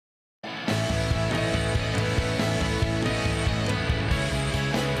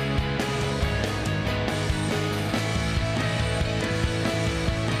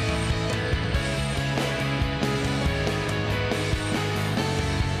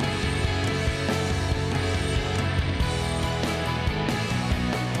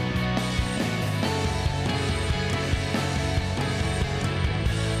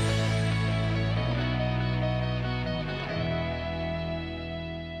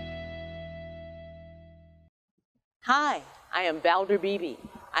Hi, I am Valder Beebe.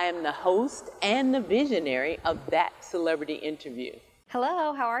 I am the host and the visionary of That Celebrity Interview.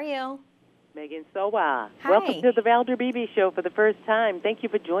 Hello, how are you? Meghan Sowa. Hi. Welcome to the Valder Beebe Show for the first time. Thank you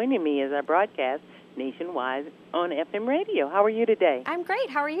for joining me as I broadcast nationwide on FM radio. How are you today? I'm great.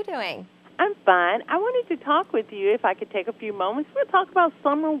 How are you doing? I'm fine. I wanted to talk with you, if I could take a few moments. We'll talk about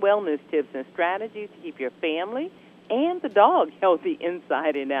summer wellness tips and strategies to keep your family and the dog healthy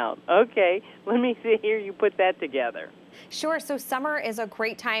inside and out. Okay, let me hear you put that together. Sure. So summer is a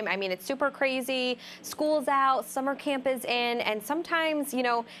great time. I mean, it's super crazy. School's out, summer camp is in, and sometimes,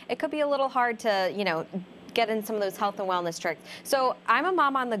 it could be a little hard to, get in some of those health and wellness tricks. So I'm a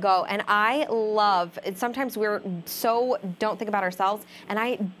mom on the go, and I love, sometimes we're so don't think about ourselves, and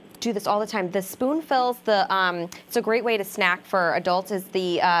I do this all the time. The spoonfuls, it's a great way to snack for adults, is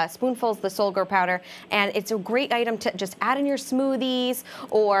the spoonfuls, the Solgar powder, and it's a great item to just add in your smoothies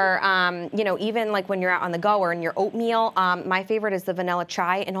or, even like when you're out on the go or in your oatmeal. My favorite is the vanilla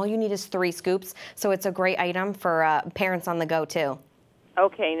chai, and all you need is 3 scoops, so it's a great item for parents on the go too.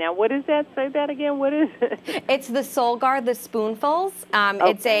 Okay, now what is that? Say that again. What is it? It's the Solgar, the spoonfuls. Okay.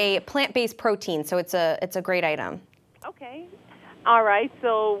 It's a plant-based protein, so it's a great item. Okay. All right,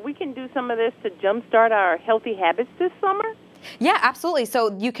 so we can do some of this to jumpstart our healthy habits this summer? Yeah, absolutely.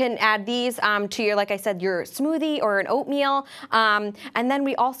 So you can add these to your, like I said, your smoothie or an oatmeal. And then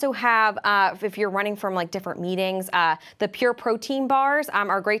we also have, if you're running from like different meetings, the pure protein bars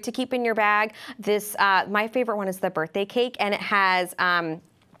are great to keep in your bag. This, my favorite one is the birthday cake, and it has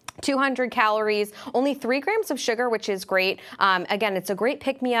 200 calories, only 3 grams of sugar, which is great. Again, it's a great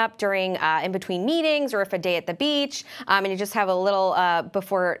pick-me-up during in between meetings or if a day at the beach, and you just have a little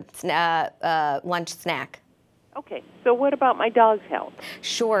before lunch snack. Okay, so what about my dog's health?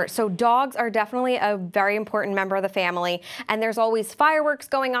 Sure. So dogs are definitely a very important member of the family, and there's always fireworks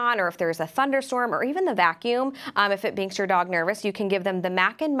going on, or if there's a thunderstorm, or even the vacuum. If it makes your dog nervous, you can give them the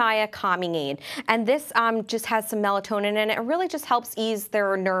Mac and Maya calming aid, and this just has some melatonin in it. It really just helps ease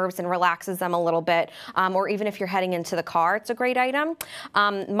their nerves and relaxes them a little bit. Or even if you're heading into the car, it's a great item.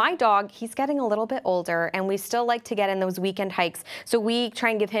 My dog, he's getting a little bit older, and we still like to get in those weekend hikes, so we try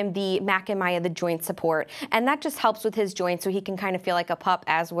and give him the Mac and Maya, the joint support, and that just helps with his joints, so he can kind of feel like a pup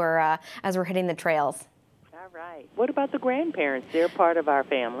as we're hitting the trails. All right. What about the grandparents? They're part of our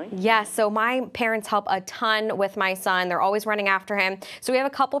family. Yes, so my parents help a ton with my son. They're always running after him. So we have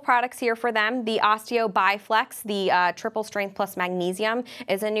a couple products here for them. The Osteo Biflex, the triple strength plus magnesium,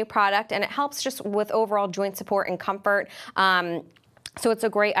 is a new product, and it helps just with overall joint support and comfort. So it's a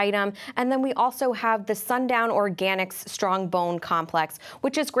great item. And then we also have the Sundown Organics Strong Bone Complex,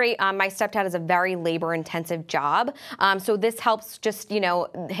 which is great. My stepdad has a very labor-intensive job. So this helps just,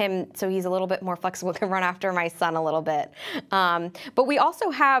 him, so he's a little bit more flexible, can run after my son a little bit. But we also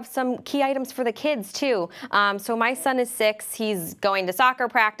have some key items for the kids, too. So my son is 6. He's going to soccer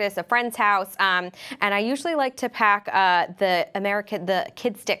practice, a friend's house, and I usually like to pack the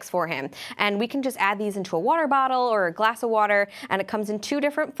kid sticks for him. And we can just add these into a water bottle or a glass of water, and it comes in 2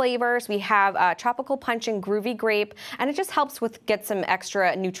 different flavors. We have Tropical Punch and Groovy Grape, and it just helps get some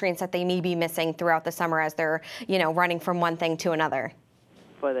extra nutrients that they may be missing throughout the summer as they're, running from one thing to another.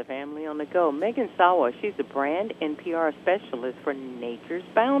 For the family on the go, Meghan Sowa, she's a brand and PR specialist for Nature's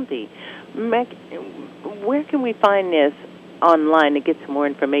Bounty. Where can we find this online to get some more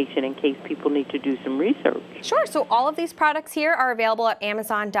information in case people need to do some research? Sure. So all of these products here are available at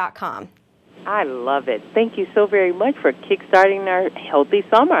Amazon.com. I love it. Thank you so very much for kickstarting our healthy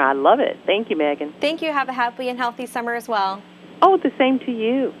summer. I love it. Thank you, Meghan. Thank you. Have a happy and healthy summer as well. Oh, the same to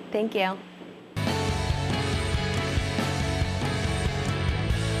you. Thank you.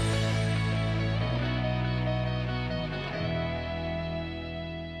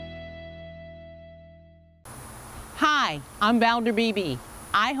 Hi, I'm Valder Beebe.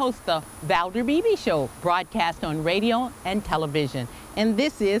 I host the Valder Beebe Show, broadcast on radio and television, and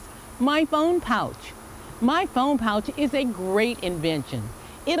this is my phone pouch. My phone pouch is a great invention.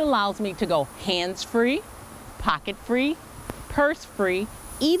 It allows me to go hands-free, pocket-free, purse-free,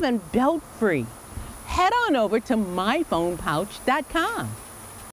 even belt-free. Head on over to myphonepouch.com.